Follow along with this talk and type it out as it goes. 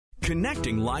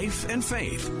Connecting life and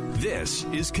faith. This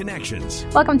is Connections.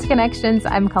 Welcome to Connections.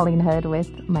 I'm Colleen Hood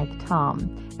with Mike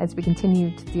Tom. As we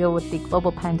continue to deal with the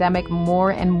global pandemic,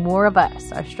 more and more of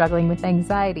us are struggling with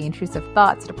anxiety, intrusive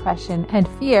thoughts, depression, and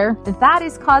fear. That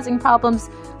is causing problems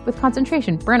with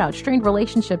concentration, burnout, strained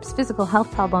relationships, physical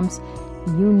health problems,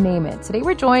 you name it. Today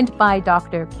we're joined by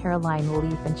Dr. Caroline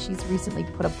Leaf, and she's recently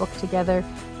put a book together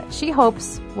that she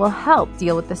hopes will help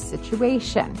deal with this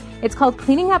situation. It's called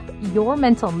Cleaning Up Your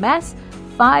Mental Mess,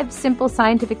 5 Simple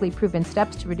Scientifically Proven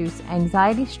Steps to Reduce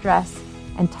Anxiety, Stress,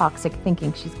 and Toxic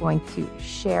Thinking. She's going to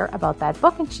share about that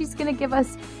book, and she's going to give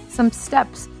us some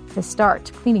steps to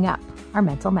start cleaning up our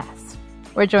mental mess.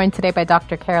 We're joined today by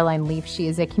Dr. Caroline Leaf. She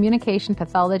is a communication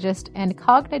pathologist and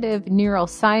cognitive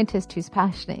neuroscientist whose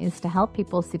passion is to help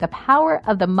people see the power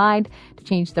of the mind to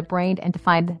change the brain and to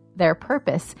find their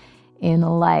purpose in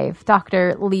life.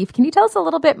 Dr. Leaf, can you tell us a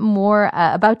little bit more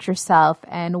about yourself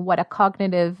and what a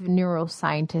cognitive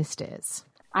neuroscientist is?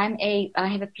 I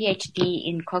have a PhD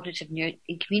in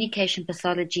in communication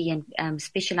pathology and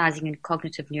specializing in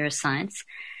cognitive neuroscience.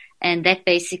 And that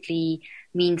basically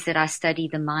means that I study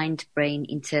the mind-brain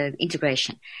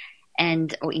integration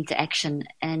or interaction.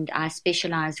 And I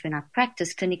specialize, when I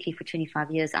practiced clinically for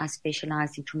 25 years, I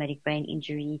specialized in traumatic brain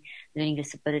injury, learning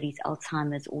disabilities,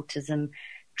 Alzheimer's, autism,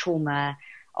 trauma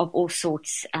of all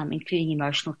sorts, including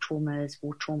emotional traumas,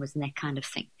 war traumas, and that kind of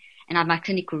thing. And my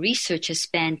clinical research has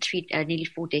spanned nearly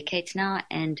 4 decades now,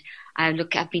 and I've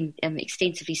been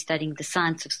extensively studying the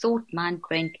science of thought,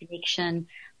 mind-brain connection,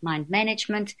 mind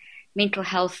management, mental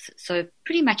health, so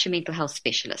pretty much a mental health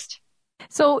specialist.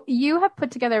 So you have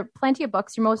put together plenty of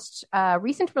books. Your most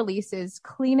recent release is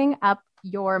Cleaning Up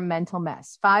Your Mental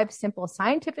Mess, 5 Simple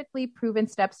Scientifically Proven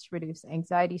Steps to Reduce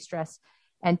Anxiety, Stress,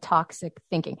 and Toxic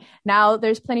Thinking. Now,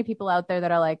 there's plenty of people out there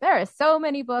that are like, there are so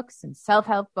many books and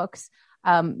self-help books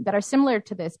that are similar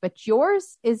to this, but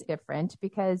yours is different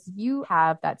because you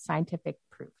have that scientific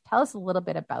proof. Tell us a little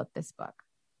bit about this book.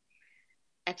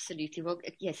 Absolutely. Well,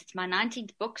 yes, it's my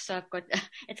 19th book, so I've got,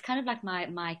 it's kind of like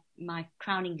my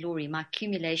crowning glory, my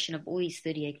accumulation of all these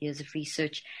 38 years of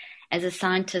research. As a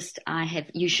scientist,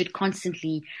 you should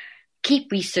constantly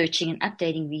keep researching and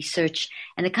updating research.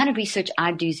 And the kind of research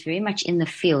I do is very much in the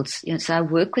fields. So I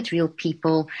work with real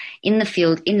people in the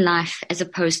field, in life, as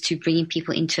opposed to bringing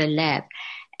people into a lab.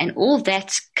 And all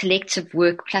that collective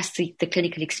work plus the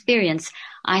clinical experience,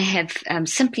 I have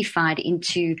simplified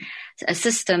into a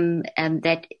system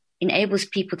that enables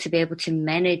people to be able to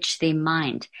manage their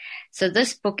mind. So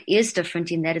this book is different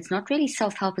in that it's not really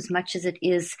self-help as much as it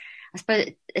is, I suppose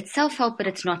it's self-help, but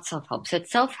it's not self-help. So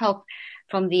it's self-help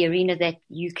from the arena that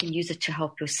you can use it to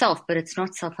help yourself, but it's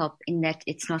not self-help in that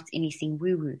it's not anything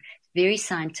woo-woo. It's very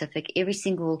scientific. Every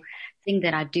single thing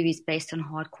that I do is based on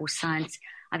hardcore science.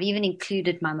 I've even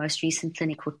included my most recent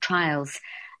clinical trials,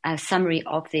 a summary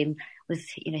of them with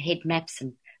head maps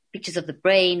and pictures of the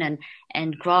brain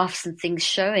and graphs and things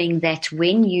showing that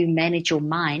when you manage your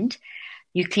mind,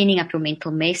 you're cleaning up your mental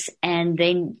mess, and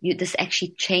then this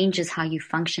actually changes how you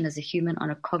function as a human on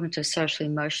a cognitive, social,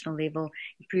 emotional level,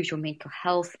 improves your mental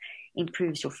health,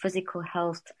 improves your physical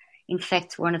health. In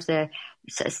fact, one of the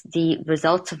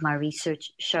results of my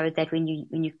research showed that when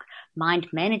you mind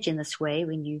manage in this way,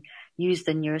 when you use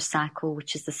the neurocycle,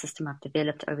 which is the system I've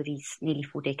developed over these nearly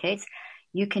 4 decades,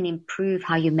 you can improve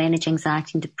how you manage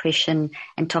anxiety and depression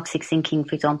and toxic thinking,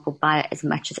 for example, by as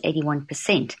much as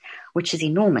 81%, which is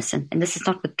enormous. And this is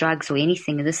not with drugs or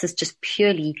anything. This is just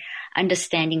purely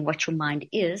understanding what your mind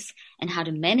is and how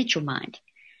to manage your mind.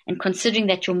 And considering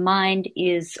that your mind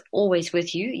is always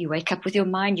with you, you wake up with your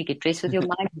mind, you get dressed with your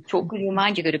mind, you talk with your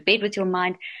mind, you go to bed with your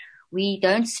mind. We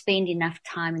don't spend enough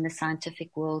time in the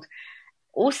scientific world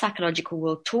or psychological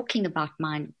world talking about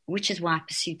mind, which is why I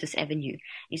pursued this avenue,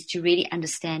 is to really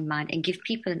understand mind and give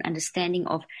people an understanding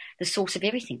of the source of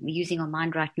everything we're using our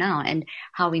mind right now, and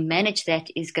how we manage that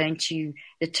is going to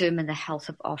determine the health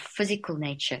of our physical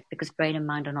nature, because brain and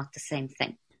mind are not the same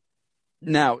thing.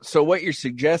 Now, so what you're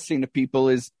suggesting to people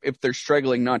is if they're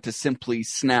struggling not to simply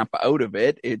snap out of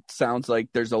it, it sounds like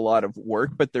there's a lot of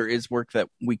work, but there is work that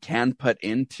we can put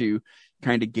into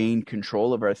kind of gain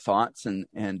control of our thoughts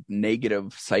and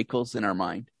negative cycles in our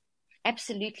mind.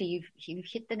 Absolutely. You've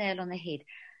hit the nail on the head.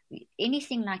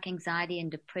 Anything like anxiety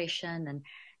and depression and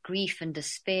grief and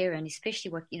despair, and especially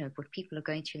what people are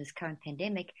going through in this current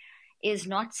pandemic, is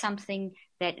not something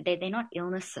that they're not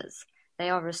illnesses. They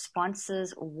are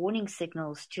responses or warning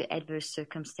signals to adverse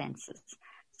circumstances.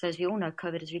 So as we all know,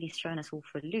 COVID has really thrown us all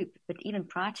for a loop. But even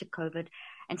prior to COVID,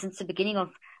 and since the beginning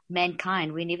of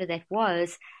mankind, whenever that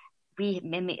was, we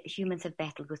humans have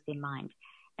battled with their mind.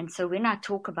 And so when I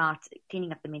talk about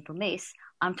cleaning up the mental mess,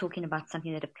 I'm talking about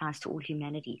something that applies to all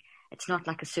humanity. It's not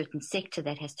like a certain sector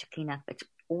that has to clean up. It's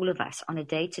all of us on a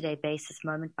day-to-day basis,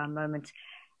 moment by moment.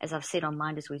 As I've said, our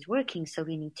mind is always working, so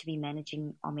we need to be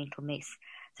managing our mental mess.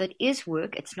 So it is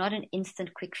work. It's not an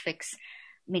instant quick fix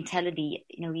mentality.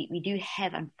 We do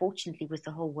have, unfortunately, with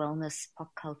the whole wellness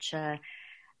pop culture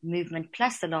movement,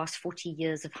 plus the last 40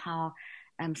 years of how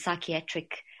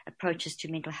psychiatric approaches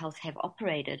to mental health have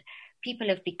operated, people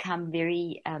have become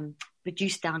very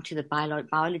reduced down to the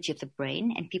biology of the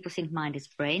brain, and people think mind is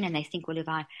brain, and they think, well, if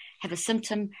I have a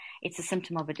symptom, it's a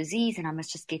symptom of a disease, and I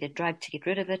must just get a drug to get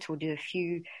rid of it, or do a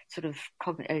few sort of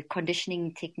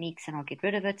conditioning techniques, and I'll get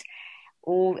rid of it.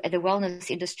 Or the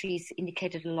wellness industries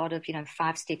indicated a lot of,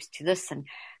 5 steps to this and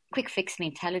quick fix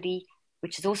mentality,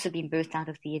 which has also been birthed out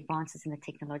of the advances in the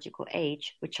technological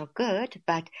age, which are good,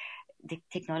 but the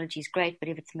technology is great, but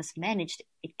if it's mismanaged,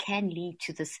 it can lead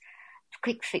to this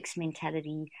quick fix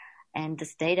mentality and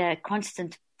this data,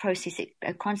 constant processing,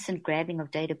 a constant grabbing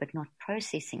of data, but not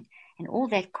processing. And all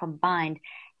that combined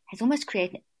has almost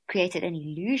created an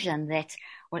illusion that,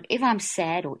 well, if I'm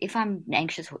sad or if I'm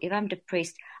anxious or if I'm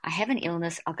depressed, I have an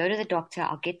illness, I'll go to the doctor,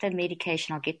 I'll get the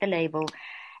medication, I'll get the label,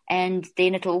 and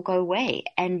then it'll all go away.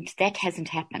 And that hasn't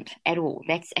happened at all.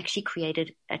 That's actually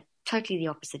created a totally the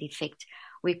opposite effect,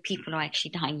 where people are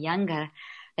actually dying younger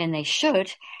than they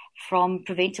should from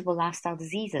preventable lifestyle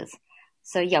diseases.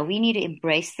 So yeah, we need to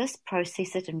embrace this,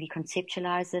 process it, and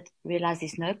reconceptualize it, realize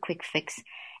there's no quick fix,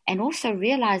 and also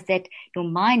realize that your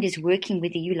mind is working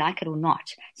whether you like it or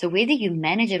not. So whether you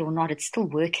manage it or not, it's still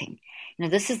working.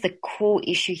 This is the core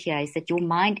issue here, is that your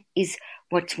mind is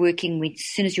what's working as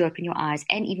soon as you open your eyes,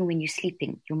 and even when you're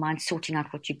sleeping, your mind's sorting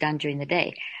out what you've done during the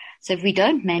day. So if we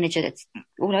don't manage it, it's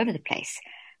all over the place.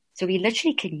 So we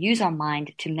literally can use our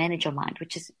mind to manage our mind,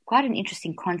 which is quite an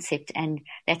interesting concept. And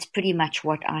that's pretty much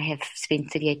what I have spent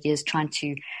 38 years trying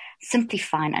to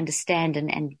simplify and understand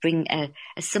and bring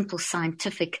a simple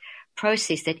scientific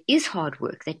process that is hard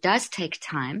work, that does take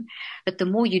time, but the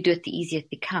more you do it, the easier it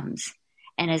becomes.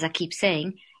 And as I keep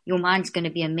saying, your mind's going to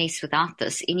be a mess without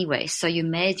this anyway. So your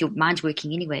mind's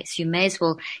working anyway. So you may as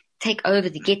well take over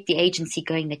get the agency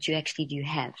going that you actually do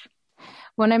have.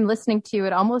 When I'm listening to you,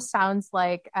 it almost sounds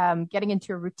like getting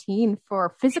into a routine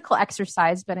for physical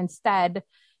exercise, but instead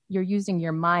you're using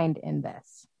your mind in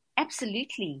this.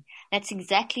 Absolutely. That's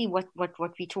exactly what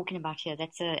we're talking about here.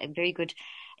 That's a very good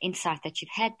insight that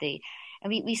you've had there.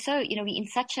 And we're in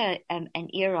such an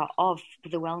era of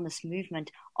the wellness movement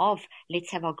of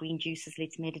let's have our green juices,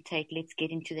 let's meditate, let's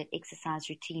get into that exercise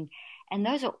routine. And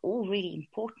those are all really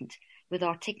important. With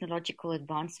our technological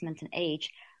advancement and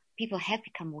age, people have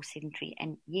become more sedentary.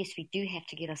 And yes, we do have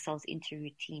to get ourselves into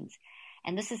routines.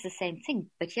 And this is the same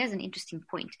thing. But here's an interesting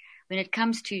point. When it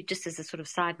comes to, just as a sort of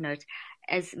side note,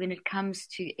 when it comes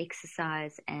to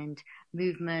exercise and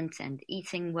movement and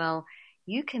eating well,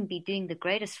 you can be doing the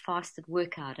greatest fasted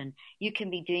workout, and you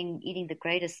can be eating the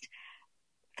greatest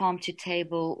farm to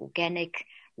table, organic,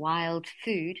 wild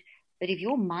food. But if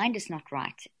your mind is not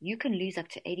right, you can lose up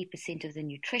to 80% of the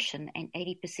nutrition and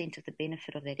 80% of the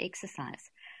benefit of that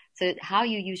exercise. So how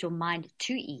you use your mind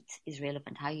to eat is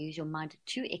relevant. How you use your mind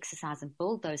to exercise and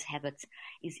build those habits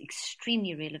is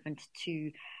extremely relevant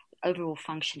to overall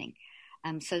functioning.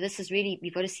 So this is really,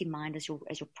 we've got to see mind as your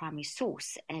primary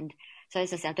source. And so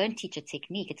as I said, I don't teach a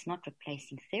technique. It's not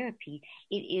replacing therapy.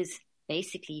 It is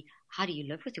basically, how do you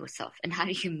live with yourself, and how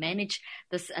do you manage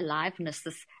this aliveness,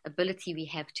 this ability we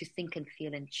have to think and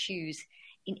feel and choose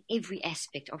in every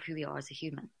aspect of who we are as a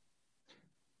human.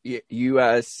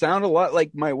 You sound a lot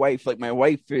like my wife. Like my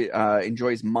wife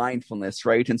enjoys mindfulness,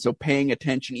 right? And so paying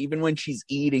attention, even when she's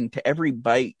eating, to every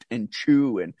bite and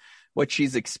chew and what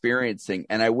she's experiencing.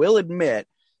 And I will admit,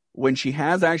 when she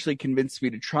has actually convinced me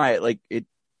to try it, like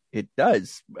it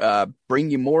does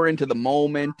bring you more into the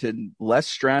moment and less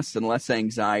stress and less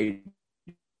anxiety.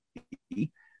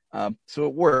 So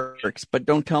it works, but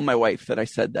don't tell my wife that I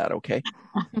said that, okay?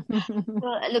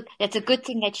 Well, look, that's a good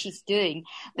thing that she's doing.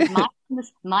 But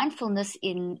mindfulness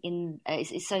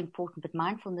is so important. But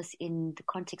mindfulness in the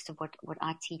context of what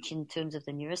I teach in terms of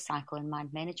the neurocycle and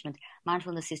mind management,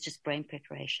 mindfulness is just brain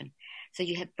preparation. So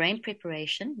you have brain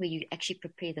preparation where you actually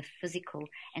prepare the physical,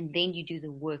 and then you do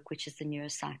the work, which is the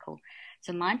neurocycle.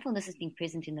 So mindfulness is being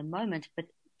present in the moment, but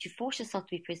to force yourself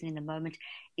to be present in the moment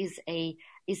is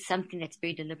something that's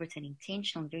very deliberate and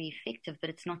intentional and very effective, but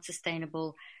it's not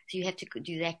sustainable. So you have to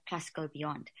do that plus go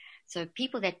beyond. So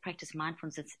people that practice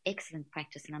mindfulness, it's excellent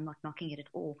practice, and I'm not knocking it at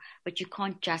all, but you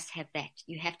can't just have that.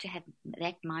 You have to have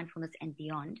that mindfulness and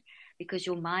beyond, because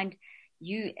your mind,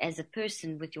 you as a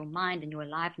person with your mind and your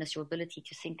aliveness, your ability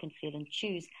to think and feel and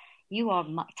choose, you are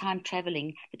time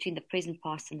traveling between the present,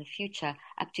 past, and the future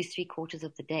up to 3/4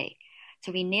 of the day.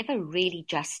 So we never really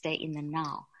just stay in the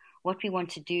now. What we want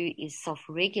to do is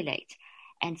self-regulate,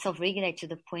 and self-regulate to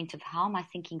the point of how am I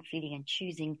thinking, feeling, and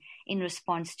choosing in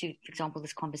response to, for example,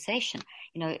 this conversation.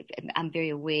 I'm very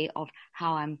aware of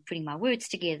how I'm putting my words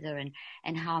together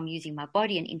and how I'm using my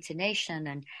body and intonation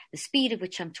and the speed at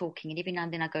which I'm talking. And every now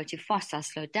and then I go too fast, I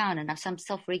slow down, and I'm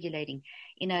self-regulating.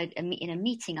 In a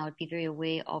meeting, I would be very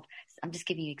aware of, I'm just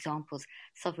giving you examples,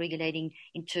 self-regulating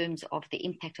in terms of the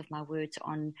impact of my words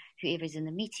on whoever's in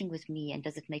the meeting with me, and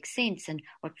does it make sense, and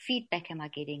what feedback am I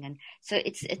getting? And so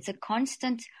it's a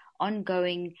constant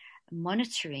ongoing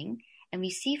monitoring, and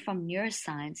we see from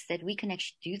neuroscience that we can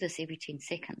actually do this every 10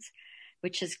 seconds,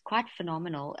 which is quite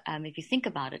phenomenal. If you think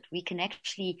about it, we can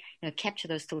actually capture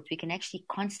those thoughts. We can actually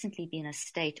constantly be in a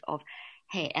state of,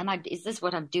 hey, is this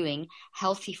what I'm doing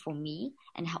healthy for me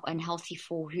and healthy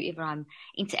for whoever I'm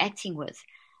interacting with?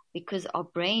 Because our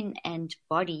brain and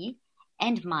body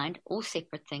and mind, all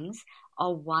separate things,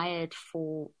 are wired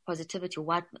for positivity,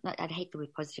 or I hate the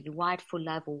word positivity, wired for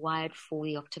love, or wired for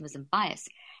the optimism bias.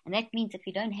 And that means that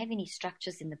we don't have any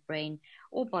structures in the brain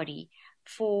or body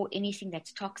for anything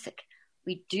that's toxic.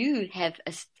 We do have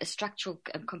a structural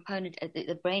component.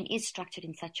 The brain is structured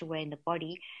in such a way, in the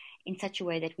body, in such a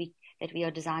way that we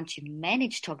are designed to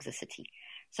manage toxicity.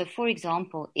 So, for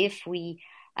example, if we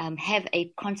have a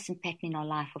constant pattern in our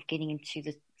life of getting into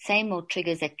the same old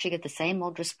triggers that trigger the same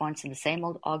old response and the same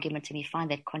old argument, and we find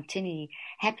that continually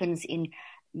happens in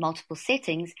multiple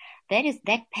settings,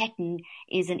 that pattern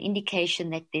is an indication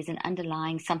that there's an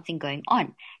underlying something going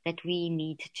on that we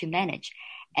need to manage.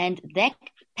 And that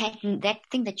pattern, that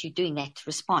thing that you're doing, that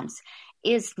response,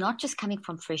 is not just coming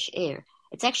from fresh air.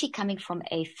 It's actually coming from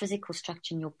a physical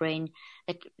structure in your brain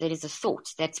that is a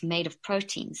thought that's made of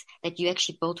proteins that you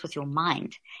actually built with your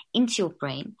mind into your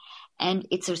brain. And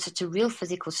it's a real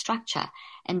physical structure.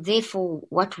 And therefore,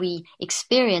 what we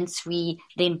experience, we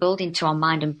then build into our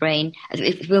mind and brain.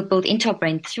 We'll build into our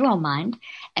brain through our mind,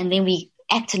 and then we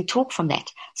act and talk from that.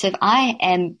 So if I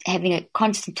am having a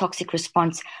constant toxic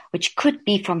response, which could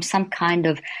be from some kind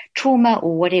of trauma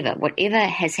or whatever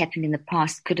has happened in the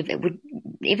past,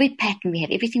 every pattern we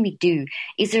have, everything we do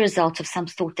is a result of some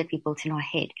thought that we built in our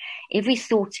head. Every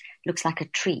thought looks like a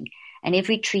tree, and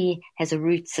every tree has a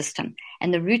root system,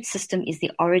 and the root system is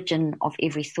the origin of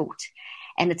every thought,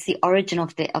 and it's the origin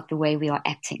of the way we are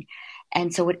acting.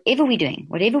 And so whatever we're doing,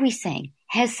 whatever we're saying,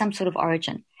 has some sort of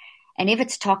origin. And if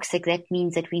it's toxic, that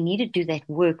means that we need to do that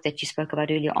work that you spoke about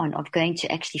earlier on, of going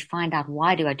to actually find out,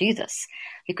 why do I do this?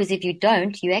 Because if you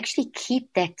don't, you actually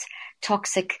keep that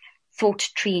toxic thought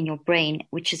tree in your brain,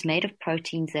 which is made of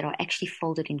proteins that are actually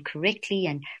folded incorrectly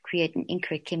and create an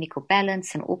incorrect chemical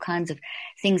balance and all kinds of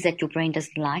things that your brain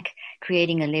doesn't like,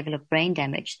 creating a level of brain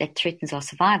damage that threatens our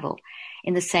survival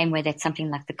in the same way that something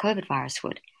like the COVID virus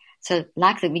would. So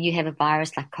like that, when you have a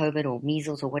virus like COVID or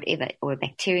measles or whatever, or a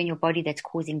bacteria in your body that's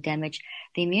causing damage,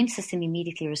 the immune system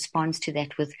immediately responds to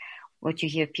that with what you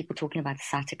hear people talking about, the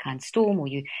cytokine storm, or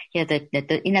you hear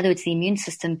in other words, the immune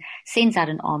system sends out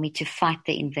an army to fight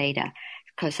the invader.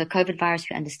 So COVID virus,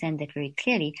 we understand that very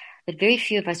clearly, but very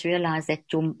few of us realize that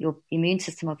your immune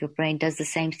system of your brain does the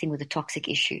same thing with a toxic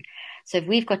issue. So if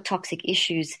we've got toxic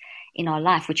issues in our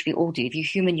life, which we all do, if you're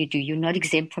human, you do, you're not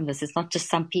exempt from this. It's not just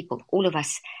some people. All of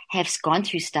us have gone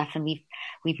through stuff, and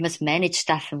we've mismanaged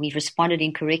stuff, and we've responded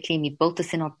incorrectly, and we've built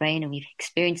this in our brain, and we've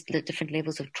experienced different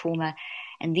levels of trauma.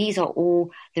 And these are all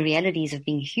the realities of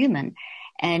being human.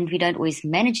 And we don't always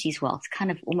manage these well. It's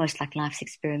kind of almost like life's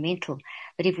experimental.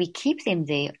 But if we keep them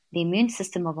there, the immune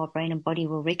system of our brain and body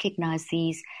will recognize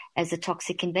these as a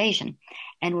toxic invasion,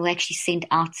 and will actually send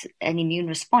out an immune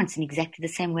response in exactly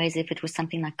the same way as if it was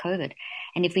something like COVID.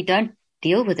 And if we don't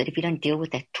deal with it, if we don't deal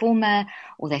with that trauma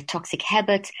or that toxic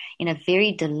habit in a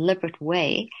very deliberate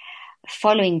way,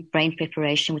 following brain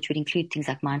preparation, which would include things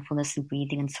like mindfulness and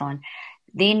breathing and so on,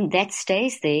 then that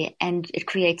stays there, and it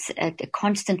creates a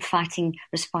constant fighting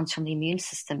response from the immune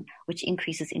system, which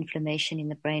increases inflammation in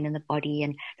the brain and the body.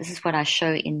 And this is what I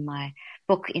show in my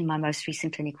book, in my most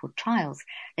recent clinical trials,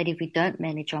 that if we don't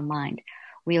manage our mind,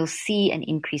 we'll see an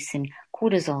increase in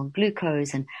cortisol,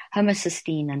 glucose, and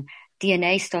homocysteine, and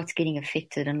DNA starts getting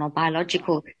affected, and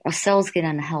our cells get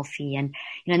unhealthy. And,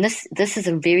 and this is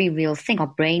a very real thing. Our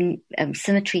brain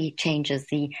symmetry changes,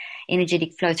 the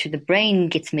energetic flow through the brain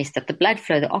gets messed up, the blood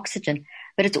flow, the oxygen,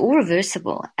 but it's all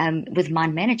reversible with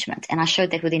mind management. And I showed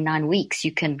that within 9 weeks,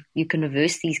 you can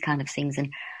reverse these kind of things.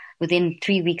 And within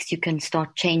 3 weeks, you can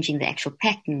start changing the actual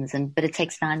patterns, but it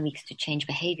takes 9 weeks to change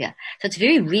behavior. So it's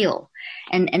very real.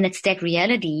 And it's that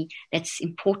reality that's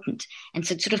important. And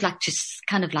so it's sort of like to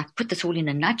kind of like put this all in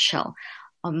a nutshell.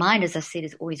 Our mind, as I said,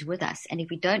 is always with us. And if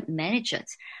we don't manage it,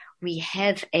 we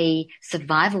have a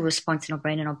survival response in our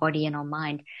brain and our body and our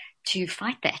mind to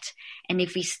fight that. And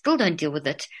if we still don't deal with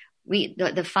it,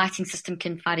 the fighting system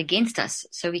can fight against us.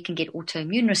 So we can get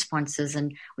autoimmune responses,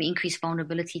 and we increase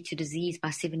vulnerability to disease by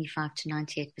 75 to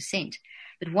 98%.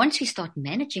 But once we start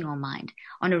managing our mind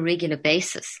on a regular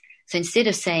basis, so instead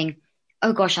of saying,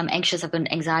 oh gosh, I'm anxious, I've got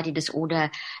an anxiety disorder,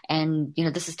 and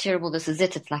this is terrible, this is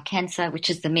it, it's like cancer, which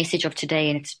is the message of today,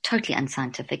 and it's totally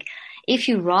unscientific. If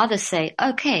you rather say,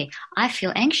 okay, I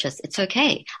feel anxious, it's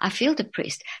okay, I feel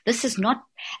depressed, this is not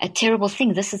a terrible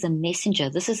thing, this is a messenger,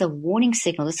 this is a warning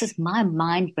signal, this is my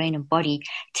mind, brain, and body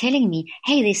telling me,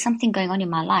 hey, there's something going on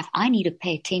in my life, I need to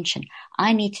pay attention,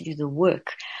 I need to do the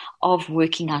work of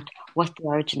working out what the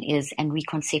origin is and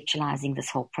reconceptualizing this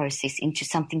whole process into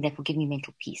something that will give me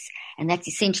mental peace. And that's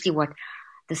essentially what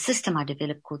the system I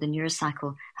developed called the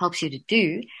Neurocycle helps you to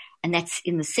do. And that's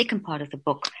in the second part of the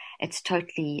book. It's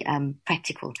totally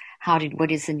practical.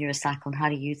 What is the Neurocycle and how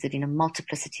to use it in a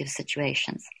multiplicity of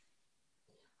situations.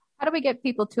 How do we get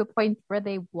people to a point where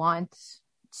they want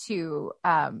to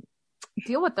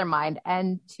deal with their mind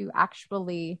and to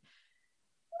actually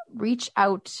reach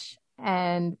out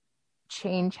and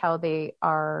change how they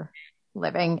are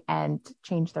living and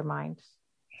change their minds?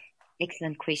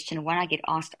 Excellent question. One I get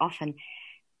asked often.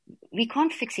 We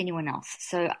can't fix anyone else.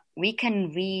 So we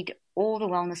can read all the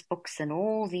wellness books and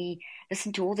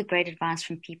listen to all the great advice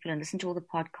from people and listen to all the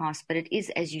podcasts. But it is,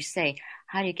 as you say,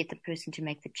 how do you get the person to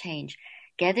make the change?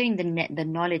 Gathering the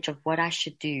knowledge of what I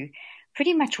should do.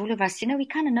 Pretty much all of us, we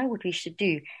kind of know what we should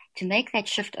do. To make that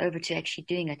shift over to actually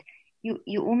doing it,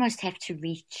 you almost have to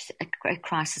reach a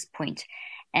crisis point.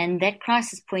 And that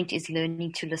crisis point is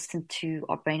learning to listen to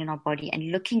our brain and our body and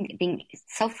being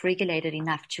self-regulated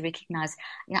enough to recognize,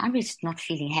 I'm just not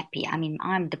feeling happy. I mean,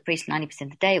 I'm depressed 90% of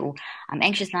the day, or I'm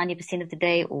anxious 90% of the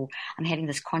day, or I'm having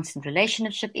this constant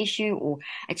relationship issue, or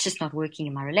it's just not working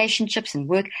in my relationships and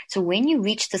work. So when you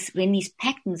reach when these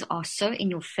patterns are so in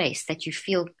your face that you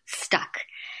feel stuck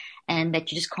and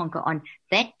that you just can't go on,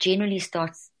 that generally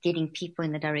starts getting people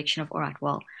in the direction of, all right,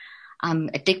 well,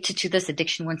 I'm addicted to this.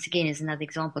 Addiction, once again, is another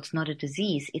example. It's not a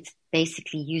disease. It's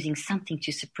basically using something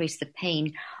to suppress the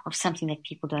pain of something that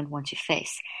people don't want to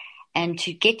face. And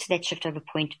to get to that shift over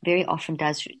point very often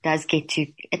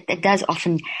it does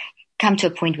often come to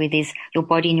a point where your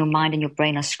body and your mind and your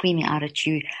brain are screaming out at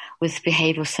you with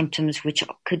behavioral symptoms, which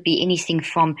could be anything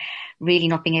from really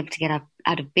not being able to get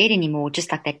out of bed anymore,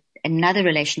 just like that, another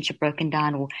relationship broken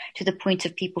down, or to the point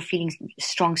of people feeling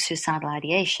strong suicidal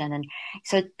ideation. And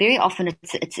so very often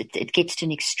it gets to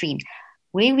an extreme.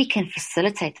 Where we can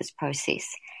facilitate this process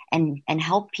and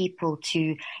help people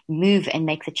to move and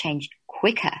make the change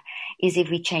quicker is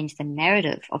if we change the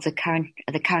narrative of the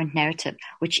current narrative,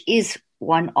 which is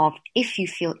one of, if you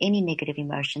feel any negative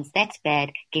emotions, that's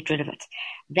bad, get rid of it.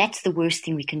 That's the worst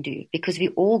thing we can do, because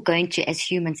we're all going to, as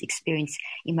humans, experience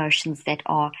emotions that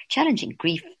are challenging: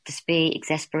 grief, despair,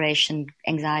 exasperation,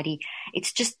 anxiety.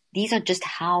 These are just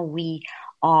how we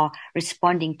are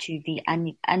responding to the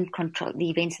the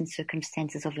events and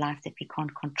circumstances of life that we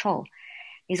can't control.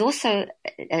 There's also,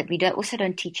 we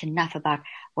don't teach enough about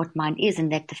what mind is,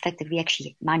 and that the fact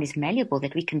that mind is malleable,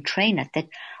 that we can train it,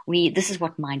 this is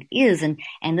what mind is, and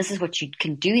this is what you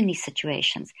can do in these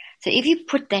situations. So if you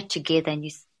put that together and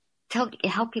you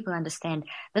help people understand,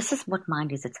 this is what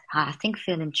mind is, it's how I think,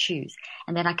 feel, and choose,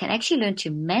 and that I can actually learn to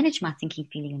manage my thinking,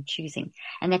 feeling, and choosing,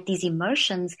 and that these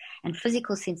emotions and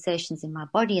physical sensations in my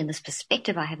body and this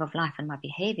perspective I have of life and my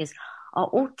behaviors are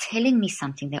all telling me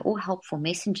something. They're all helpful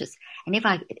messengers. And if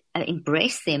I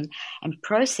embrace them and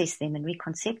process them and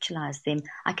reconceptualize them,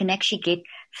 I can actually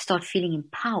start feeling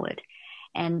empowered.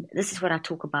 And this is what I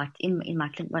talk about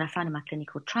what I found in my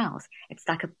clinical trials. It's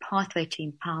like a pathway to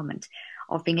empowerment,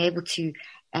 of being able to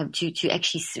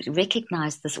actually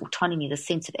recognize this autonomy, this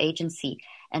sense of agency,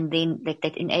 and then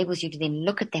that enables you to then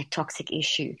look at that toxic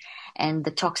issue and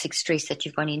the toxic stress that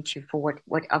you've gone into for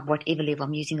whatever level.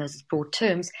 I'm using those as broad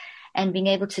terms, and being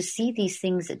able to see these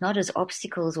things not as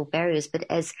obstacles or barriers, but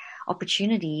as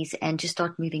opportunities, and to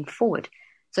start moving forward.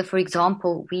 So, for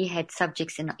example, we had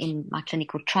subjects in my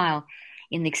clinical trial,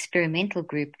 in the experimental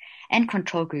group and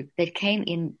control group, that came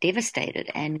in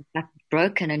devastated and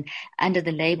broken and under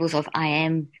the labels of, I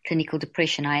am clinical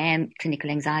depression, I am clinical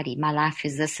anxiety, my life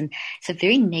is this. And so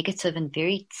very negative and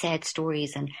very sad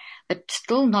stories, but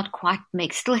still not quite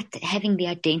still having the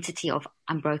identity of,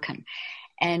 I'm broken.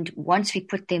 And once we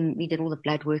did all the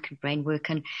blood work and brain work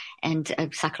and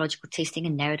psychological testing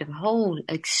and narrative, a whole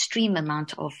extreme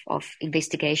amount of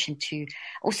investigation to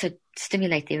also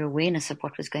stimulate their awareness of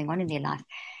what was going on in their life,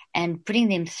 and putting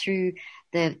them through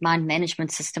the mind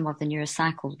management system of the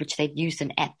NeuroCycle, which they'd used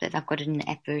an app. I've got it in an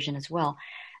app version as well.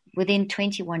 Within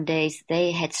 21 days,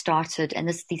 they had started, and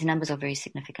these numbers are very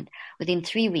significant. Within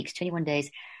 3 weeks, 21 days,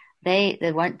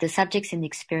 the subjects in the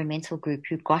experimental group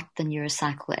who got the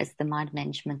NeuroCycle as the mind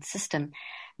management system,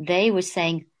 they were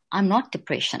saying, I'm not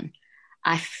depression.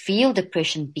 I feel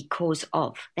depression because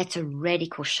of. That's a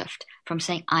radical shift from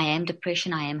saying, I am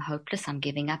depression, I am hopeless, I'm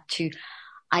giving up, to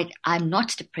I'm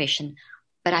not depression,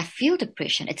 but I feel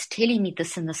depression. It's telling me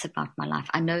this and this about my life.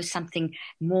 I know something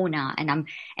more now. And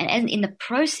in the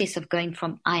process of going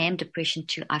from I am depression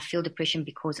to I feel depression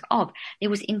because of,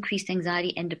 there was increased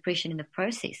anxiety and depression in the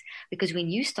process. Because when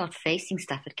you start facing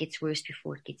stuff, it gets worse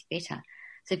before it gets better.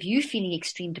 So if you're feeling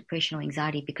extreme depression or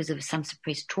anxiety because of some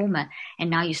suppressed trauma,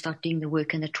 and now you start doing the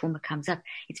work and the trauma comes up,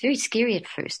 it's very scary at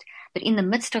first. But in the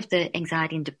midst of the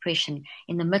anxiety and depression,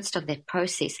 in the midst of that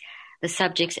process, the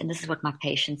subjects, and this is what my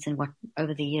patients and what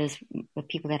over the years, the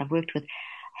people that I've worked with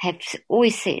have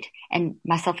always said, and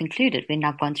myself included when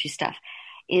I've gone through stuff,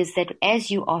 is that as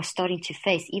you are starting to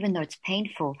face, even though it's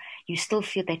painful, you still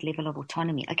feel that level of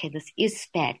autonomy. Okay, this is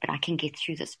bad, but I can get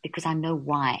through this because I know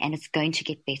why, and it's going to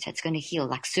get better. It's going to heal.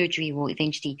 Like surgery will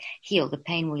eventually heal. The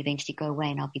pain will eventually go away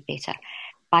and I'll be better.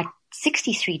 By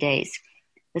 63 days,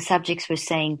 the subjects were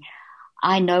saying,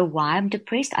 I know why I'm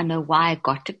depressed. I know why I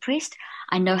got depressed.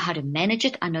 I know how to manage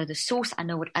it. I know the source. I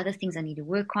know what other things I need to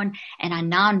work on. And I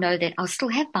now know that I'll still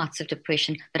have bouts of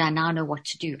depression, but I now know what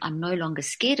to do. I'm no longer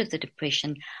scared of the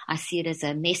depression. I see it as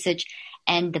a message,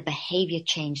 and the behavior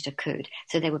change occurred.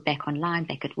 So they were back online,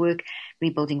 back at work,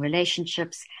 rebuilding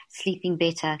relationships, sleeping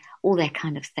better, all that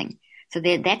kind of thing. So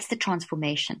that's the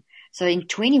transformation. So in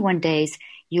 21 days,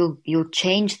 you'll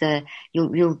change the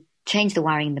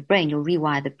wiring in the brain. You'll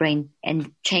rewire the brain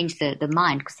and change the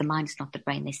mind, because the mind is not the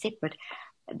brain, they're separate.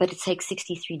 But it takes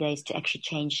 63 days to actually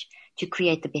change, to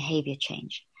create the behavior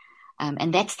change.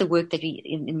 And that's the work that we,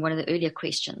 in one of the earlier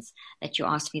questions that you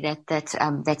asked me,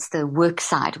 that's the work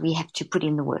side. We have to put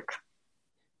in the work.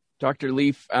 Dr.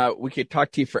 Leaf, we could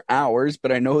talk to you for hours,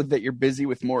 but I know that you're busy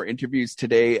with more interviews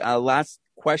today. Last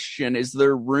question, is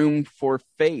there room for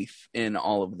faith in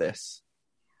all of this?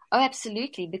 Oh,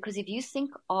 absolutely. Because if you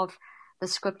think of the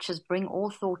scriptures, bring all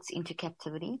thoughts into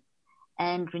captivity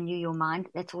and renew your mind,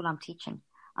 that's all I'm teaching.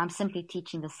 I'm simply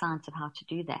teaching the science of how to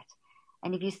do that.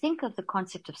 And if you think of the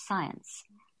concept of science,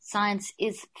 science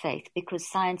is faith, because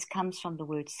science comes from the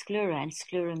word sclera, and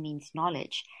sclera means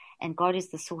knowledge, and God is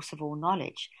the source of all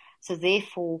knowledge. So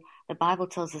therefore, the Bible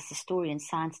tells us the story and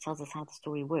science tells us how the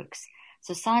story works.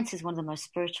 So science is one of the most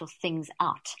spiritual things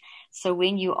out. So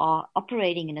when you are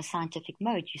operating in a scientific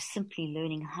mode, you're simply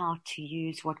learning how to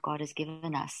use what God has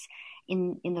given us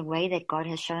in the way that God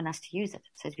has shown us to use it.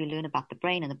 So as we learn about the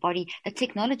brain and the body, the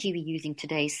technology we're using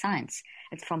today is science.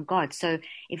 It's from God. So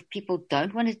if people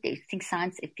don't want to think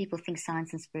science, if people think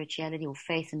science and spirituality or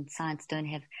faith and science don't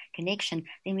have connection,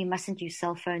 then we mustn't use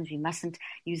cell phones. We mustn't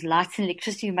use lights and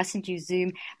electricity. We mustn't use Zoom.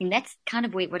 I mean, that's kind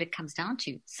of what it comes down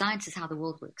to. Science is how the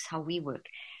world works, how we work.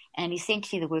 And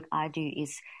essentially the work I do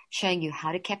is showing you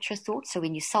how to capture thoughts. So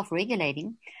when you're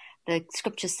self-regulating, the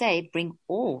scriptures say, bring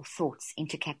all thoughts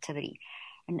into captivity.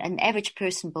 And an average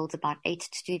person builds about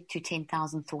 8,000 to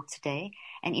 10,000 thoughts a day.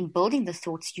 And in building the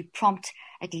thoughts, you prompt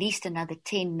at least another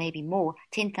 10, maybe more,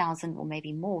 10,000 or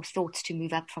maybe more thoughts to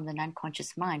move up from the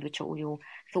unconscious mind, which are all your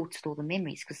thoughts with all the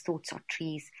memories, because thoughts are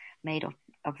trees made of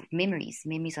memories.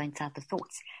 Memories are inside the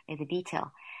thoughts. They're the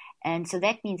detail. And so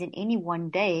that means in any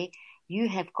one day, you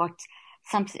have got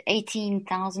some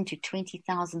 18,000 to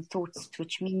 20,000 thoughts,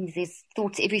 which means there's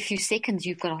thoughts every few seconds.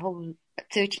 You've got a whole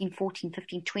 13, 14,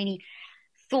 15, 20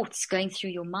 thoughts going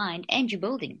through your mind, and you're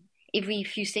building. Every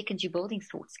few seconds you're building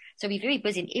thoughts. So we're very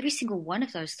busy, and every single one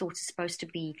of those thoughts is supposed to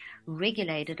be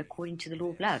regulated according to the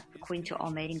law of love, according to our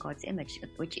made in God's image,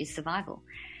 which is survival.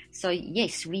 So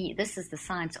yes, this is the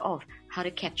science of how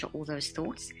to capture all those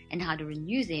thoughts and how to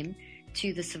renew them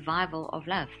to the survival of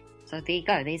love. So there you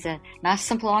go. There's a nice,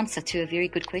 simple answer to a very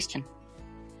good question.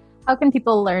 How can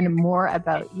people learn more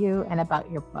about you and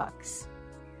about your books?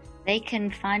 They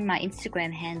can find my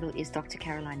Instagram handle is Dr.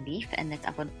 Caroline Leaf, and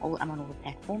I'm on all the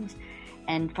platforms.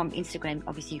 And from Instagram,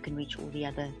 obviously, you can reach all the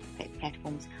other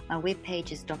platforms. My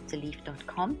webpage is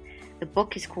drleaf.com. The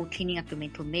book is called Cleaning Up Your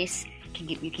Mental Mess.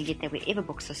 You can get that wherever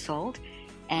books are sold.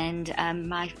 And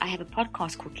I have a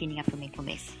podcast called Cleaning Up Your Mental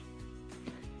Mess.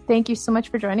 Thank you so much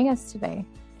for joining us today.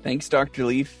 Thanks, Dr.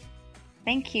 Leaf.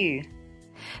 Thank you.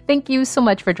 Thank you so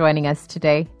much for joining us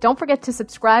today. Don't forget to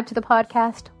subscribe to the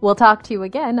podcast. We'll talk to you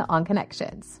again on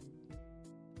Connections.